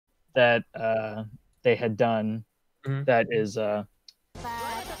that they had done that is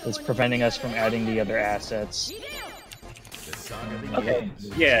preventing us from adding the other assets. Okay.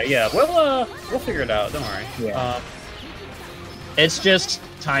 Yeah. We'll figure it out. Don't worry. Yeah. It's just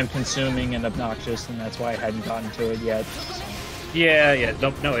time-consuming and obnoxious, and that's why I hadn't gotten to it yet. So. Yeah.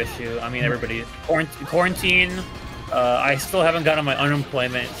 No issue. I mean, everybody quarantine. I still haven't gotten my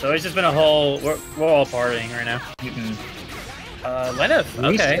unemployment, so it's just been a whole. We're all partying right now. Lenneth.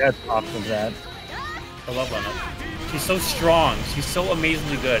 Okay. That's off of that. I love Lenneth. She's so strong. She's so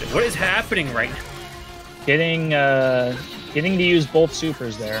amazingly good. What is happening right now? Getting to use both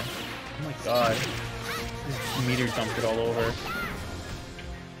supers there. Oh my god. This meter dumped it all over.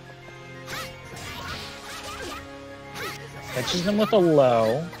 Catches them with a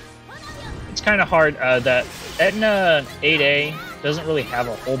low. It's kind of hard. That Etna 8A doesn't really have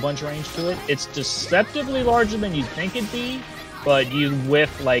a whole bunch of range to it. It's deceptively larger than you'd think it'd be, but you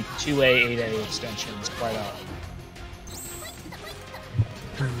whiff like 2A, 8A extensions quite often.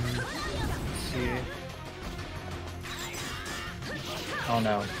 Let's see. Oh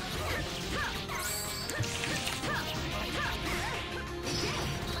no.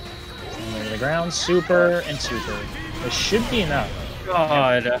 Over the ground, super, and super. This should be enough.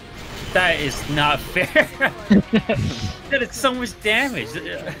 God, that is not fair. That is so much damage.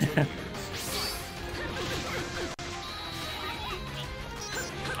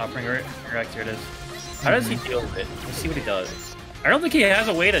 I'll bring her back. Here it is. How does he deal with it? Let's see what he does. I don't think he has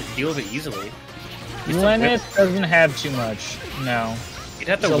a way to deal with it easily. Lenneth doesn't have too much. No. He'd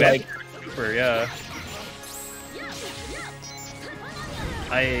have to whip super, yeah.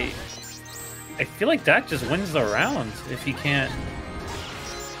 I feel like Dak just wins the round if he can't.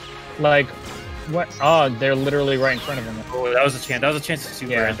 Like, what? Oh, they're literally right in front of him. Oh, that was a chance. That was a chance to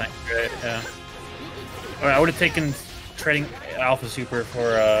super. Yeah. I think. Right? Yeah. All right, I would have taken trading Alpha Super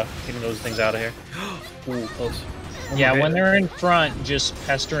for getting those things out of here. Ooh, close. Yeah, when they're in front, just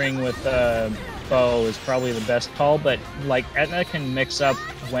pestering with Bo is probably the best call. But like Etna can mix up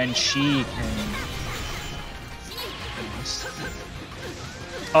when she can.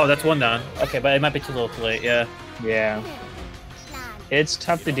 Oh, that's one down. Okay, but it might be too little too late, yeah. Yeah. It's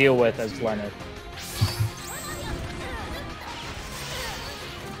tough to deal with as Lenneth.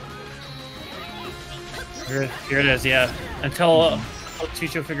 Here it is, yeah. Until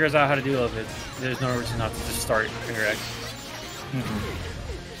Chucho figures out how to deal with it, there's no reason not to just start Finger X.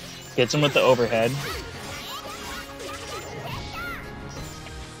 Gets him with the overhead.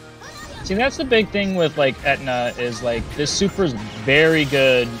 See, that's the big thing with like Etna is like this super is very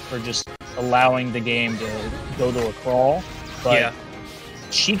good for just allowing the game to go to a crawl, but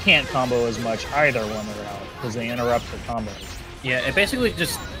she can't combo as much either when they're out because they interrupt her combo. Yeah, it basically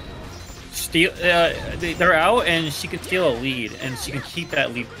just steal. They're out, and she can steal a lead, and she can keep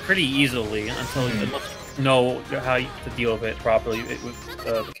that lead pretty easily until you know how to deal with it properly with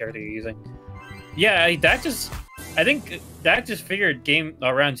the character you're using. Yeah, that just. I think that just figured game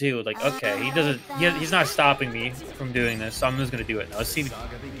round two, like, okay, he's not stopping me from doing this, so I'm just gonna do it now. Let's see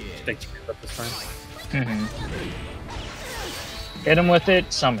if they can up this time. Hit him with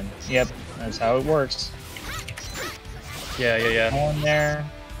it, summon. Yep, that's how it works. Yeah. On there.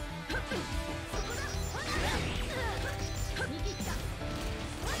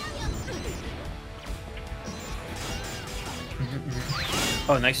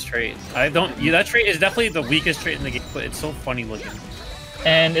 Oh, nice trait. That trait is definitely the weakest trait in the game, but it's so funny looking.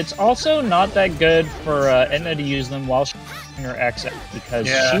 And it's also not that good for Etna to use them while she's Finger X because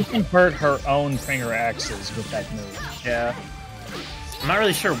she can hurt her own Finger X's with that move. Yeah. I'm not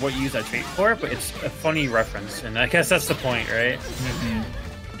really sure what you use that trait for, but it's a funny reference, and I guess that's the point, right?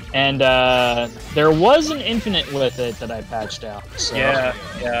 And there was an infinite with it that I patched out. So. Yeah,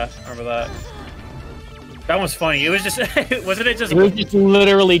 I remember that. That was funny. It was just, wasn't it just... It was just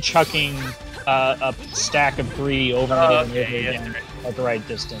literally chucking a stack of 3 over and over again at the right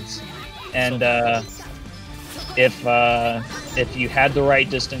distance. And if you had the right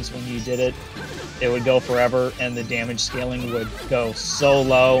distance when you did it, it would go forever, and the damage scaling would go so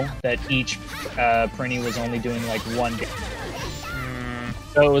low that each Prinny was only doing like 1 damage.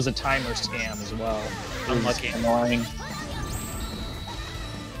 So it was a timer scam as well. Unlucky. Annoying.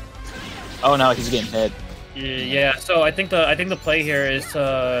 Oh no, he's getting hit. Yeah, so I think the play here is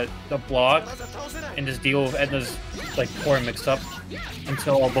to block and just deal with Edna's like core mix up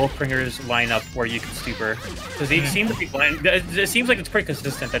until both Pringers line up where you can super. Because they seem to be it seems like it's pretty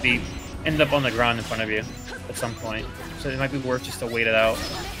consistent that they end up on the ground in front of you at some point. So it might be worth just to wait it out.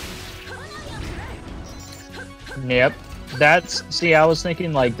 Yep. See, I was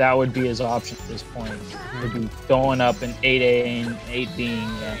thinking like that would be his option at this point. Would be going up in 8A and 8B.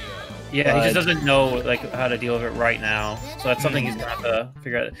 Yeah, he just doesn't know like how to deal with it right now. So that's something he's gonna have to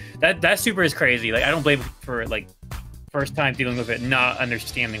figure out. That super is crazy. Like I don't blame him for like first time dealing with it, not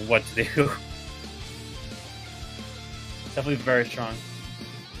understanding what to do. Definitely very strong.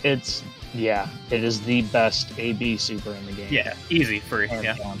 It is the best AB super in the game. Yeah, easy, free.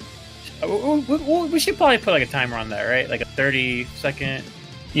 Yeah. We should probably put like a timer on that, right? Like a 30-second.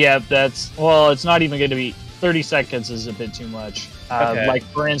 Yeah, it's not even going to be 30 seconds is a bit too much. Okay. Like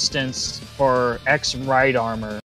for instance, for X right armor,